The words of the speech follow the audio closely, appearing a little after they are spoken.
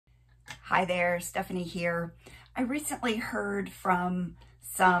Hi there, Stephanie here. I recently heard from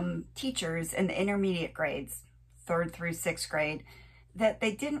some teachers in the intermediate grades, 3rd through 6th grade, that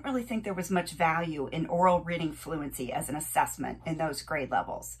they didn't really think there was much value in oral reading fluency as an assessment in those grade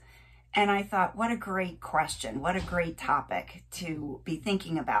levels. And I thought, what a great question, what a great topic to be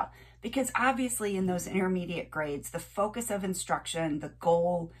thinking about. Because obviously in those intermediate grades, the focus of instruction, the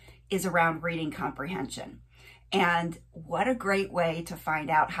goal is around reading comprehension. And what a great way to find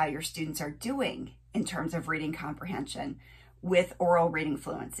out how your students are doing in terms of reading comprehension with oral reading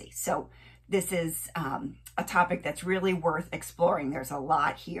fluency. So this is a topic that's really worth exploring. There's a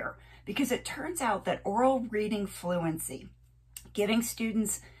lot here because it turns out that oral reading fluency, giving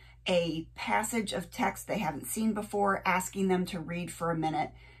students a passage of text they haven't seen before, asking them to read for a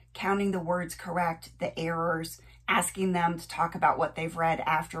minute, counting the words correct, the errors, asking them to talk about what they've read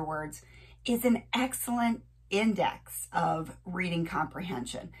afterwards, is an excellent index of reading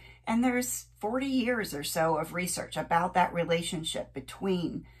comprehension. And there's 40 years or so of research about that relationship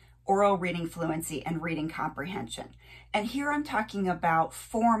between oral reading fluency and reading comprehension. And here I'm talking about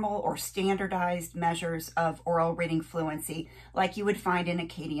formal or standardized measures of oral reading fluency, like you would find in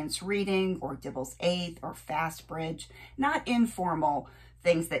Acadian's Reading or Dibble's 8th or FastBridge, not informal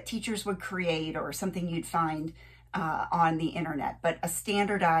things that teachers would create or something you'd find on the internet, but a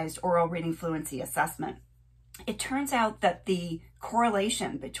standardized oral reading fluency assessment. It turns out that the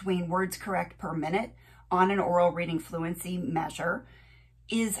correlation between words correct per minute on an oral reading fluency measure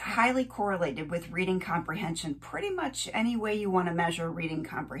is highly correlated with reading comprehension pretty much any way you want to measure reading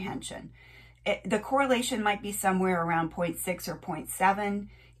comprehension. The correlation might be somewhere around 0.6 or 0.7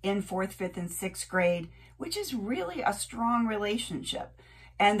 in 4th, 5th, and 6th grade, which is really a strong relationship.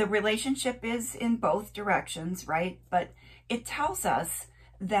 And the relationship is in both directions, right? But it tells us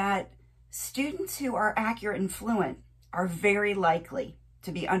that students who are accurate and fluent are very likely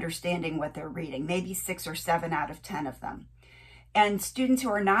to be understanding what they're reading, maybe 6 or 7 out of 10 of them. And students who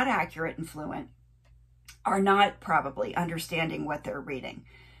are not accurate and fluent are not probably understanding what they're reading.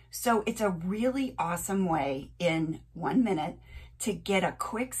 So it's a really awesome way in 1 minute to get a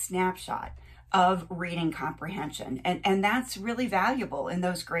quick snapshot of reading comprehension. And that's really valuable in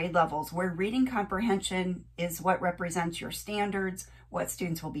those grade levels where reading comprehension is what represents your standards, what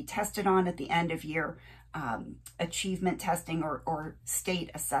students will be tested on at the end of year achievement testing or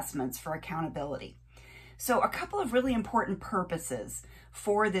state assessments for accountability. So a couple of really important purposes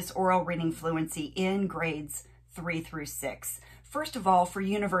for this oral reading fluency in grades 3 through 6. First of all, for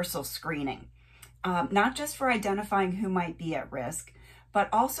universal screening, not just for identifying who might be at risk, but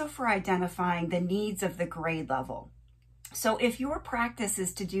also for identifying the needs of the grade level. So if your practice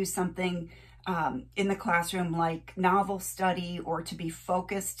is to do something in the classroom like novel study or to be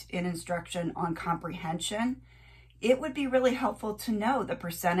focused in instruction on comprehension, it would be really helpful to know the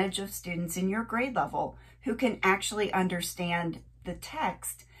percentage of students in your grade level who can actually understand the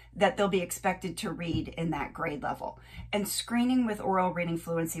text that they'll be expected to read in that grade level. And screening with oral reading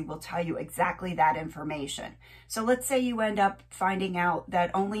fluency will tell you exactly that information. So let's say you end up finding out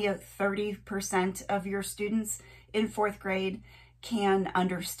that only 30% of your students in 4th grade can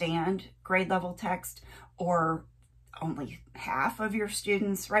understand grade level text, or only half of your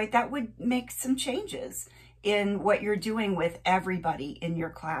students, right? That would make some changes in what you're doing with everybody in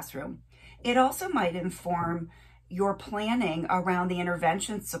your classroom. It also might inform your planning around the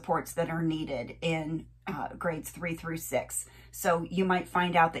intervention supports that are needed in grades 3 through 6. So you might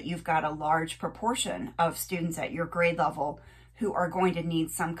find out that you've got a large proportion of students at your grade level who are going to need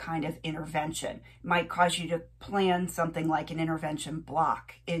some kind of intervention. It might cause you to plan something like an intervention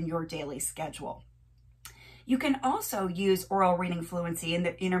block in your daily schedule. You can also use oral reading fluency in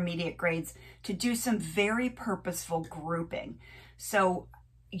the intermediate grades to do some very purposeful grouping. So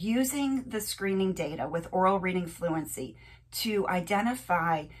using the screening data with oral reading fluency to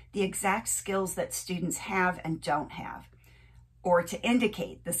identify the exact skills that students have and don't have, or to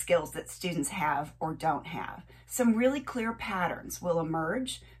indicate the skills that students have or don't have. Some really clear patterns will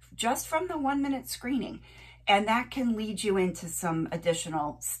emerge just from the 1 minute screening, and that can lead you into some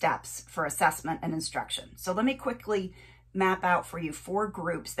additional steps for assessment and instruction. So let me quickly map out for you 4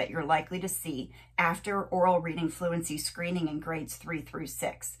 groups that you're likely to see after oral reading fluency screening in grades 3 through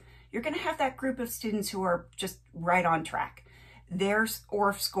 6. You're going to have that group of students who are just right on track. Their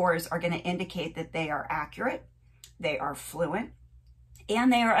ORF scores are going to indicate that they are accurate, they are fluent,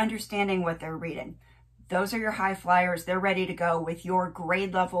 and they are understanding what they're reading. Those are your high flyers. They're ready to go with your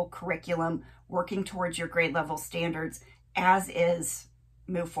grade level curriculum, working towards your grade level standards as is.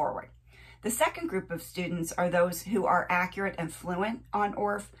 Move forward. The second group of students are those who are accurate and fluent on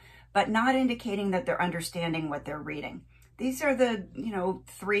ORF, but not indicating that they're understanding what they're reading. These are the,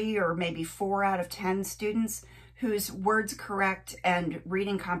 3 or maybe 4 out of 10 students whose words correct and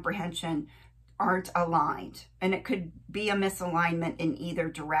reading comprehension aren't aligned. And it could be a misalignment in either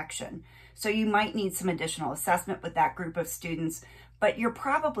direction. So you might need some additional assessment with that group of students, but you're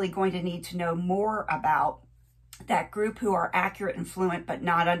probably going to need to know more about that group who are accurate and fluent but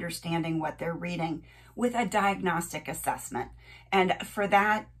not understanding what they're reading with a diagnostic assessment. And for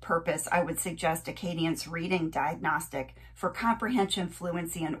that purpose, I would suggest Acadian's Reading Diagnostic for Comprehension,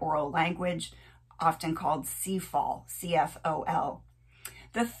 Fluency, and Oral Language, often called CFOL, C-F-O-L.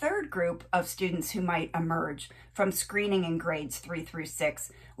 The third group of students who might emerge from screening in grades 3 through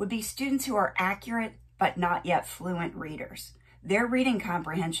 6 would be students who are accurate but not yet fluent readers. Their reading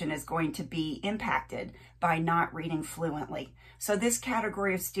comprehension is going to be impacted by not reading fluently. So this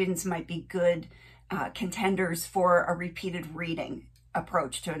category of students might be good contenders for a repeated reading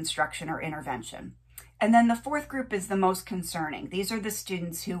approach to instruction or intervention. And then the fourth group is the most concerning. These are the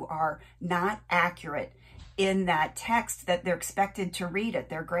students who are not accurate in that text that they're expected to read at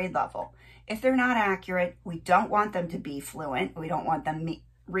their grade level. If they're not accurate, we don't want them to be fluent. We don't want them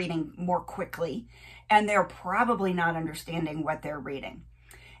reading more quickly, and they're probably not understanding what they're reading.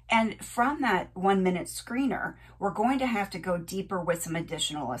 And from that 1-minute screener, we're going to have to go deeper with some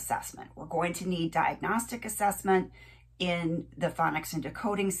additional assessment. We're going to need diagnostic assessment in the phonics and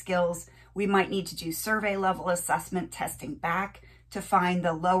decoding skills. We might need to do survey level assessment, testing back to find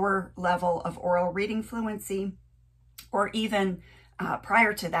the lower level of oral reading fluency, or even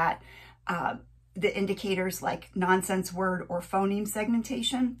prior to that, the indicators like nonsense word or phoneme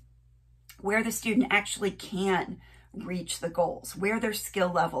segmentation, where the student actually can reach the goals, where their skill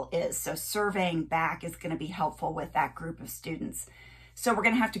level is. So surveying back is going to be helpful with that group of students. So we're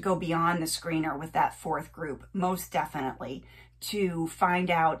going to have to go beyond the screener with that fourth group, most definitely, to find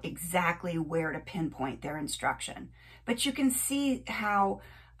out exactly where to pinpoint their instruction. But you can see how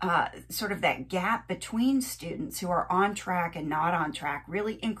sort of that gap between students who are on track and not on track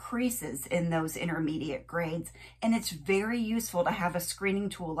really increases in those intermediate grades. And it's very useful to have a screening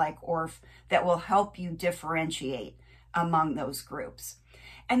tool like ORF that will help you differentiate among those groups.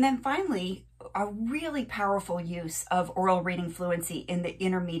 And then finally, a really powerful use of oral reading fluency in the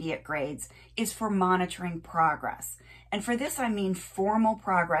intermediate grades is for monitoring progress. And for this, I mean formal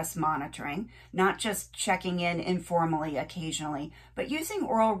progress monitoring, not just checking in informally occasionally, but using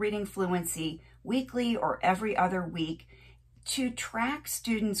oral reading fluency weekly or every other week to track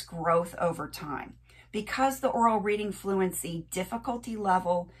students' growth over time. Because the oral reading fluency difficulty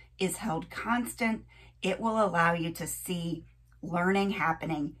level is held constant, it will allow you to see learning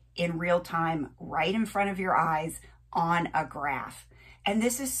happening in real time, right in front of your eyes on a graph. And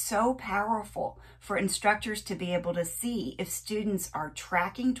this is so powerful for instructors to be able to see if students are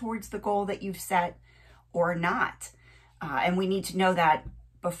tracking towards the goal that you've set or not. And we need to know that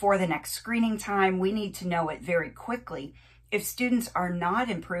before the next screening time. We need to know it very quickly. If students are not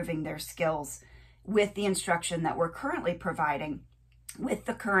improving their skills with the instruction that we're currently providing, with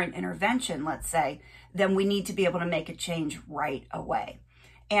the current intervention, let's say, then we need to be able to make a change right away.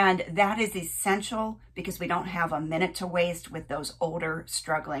 And that is essential because we don't have a minute to waste with those older,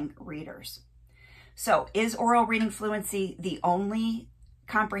 struggling readers. So is oral reading fluency the only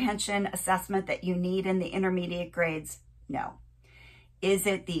comprehension assessment that you need in the intermediate grades? No. Is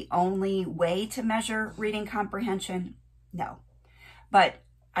it the only way to measure reading comprehension? No. But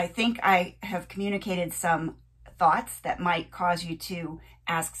I think I have communicated some thoughts that might cause you to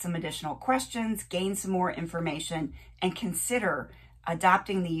ask some additional questions, gain some more information, and consider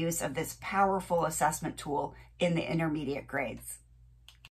adopting the use of this powerful assessment tool in the intermediate grades.